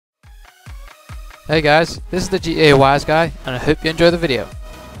Hey guys, this is the GTA Wise guy and I hope you enjoy the video.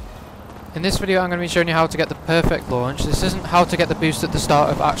 In this video I'm going to be showing you how to get the perfect launch. This isn't how to get the boost at the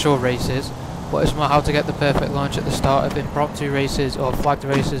start of actual races, but it's more how to get the perfect launch at the start of impromptu races or flagged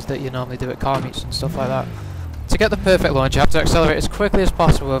races that you normally do at car meets and stuff like that. To get the perfect launch you have to accelerate as quickly as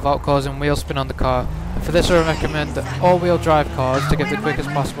possible without causing wheel spin on the car, and for this I recommend all-wheel drive cars to give the quickest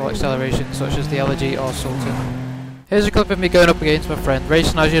possible acceleration, such as the LG or Sultan. Here's a clip of me going up against my friend,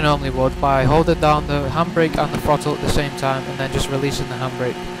 racing as you normally would by holding down the handbrake and the throttle at the same time and then just releasing the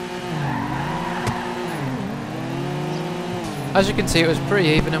handbrake. As you can see, it was pretty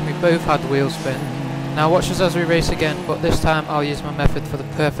even and we both had wheel spin. Now watch us as we race again, but this time I'll use my method for the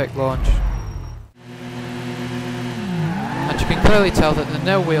perfect launch. And you can clearly tell that the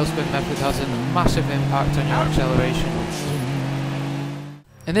no wheel spin method has a massive impact on your acceleration.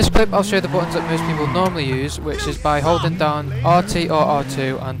 In this clip I'll show the buttons that most people normally use, which is by holding down RT or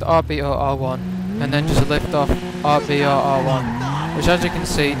R2 and RB or R1 and then just lift off RB or R1, which as you can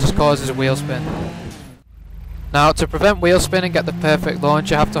see just causes a wheel spin. Now to prevent wheel spin and get the perfect launch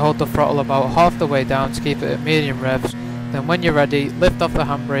you have to hold the throttle about half the way down to keep it at medium revs, then when you're ready lift off the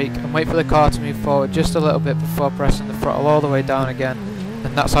handbrake and wait for the car to move forward just a little bit before pressing the throttle all the way down again,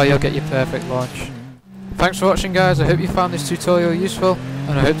 and that's how you'll get your perfect launch. Thanks for watching guys, I hope you found this tutorial useful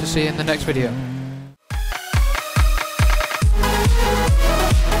and I hope to see you in the next video.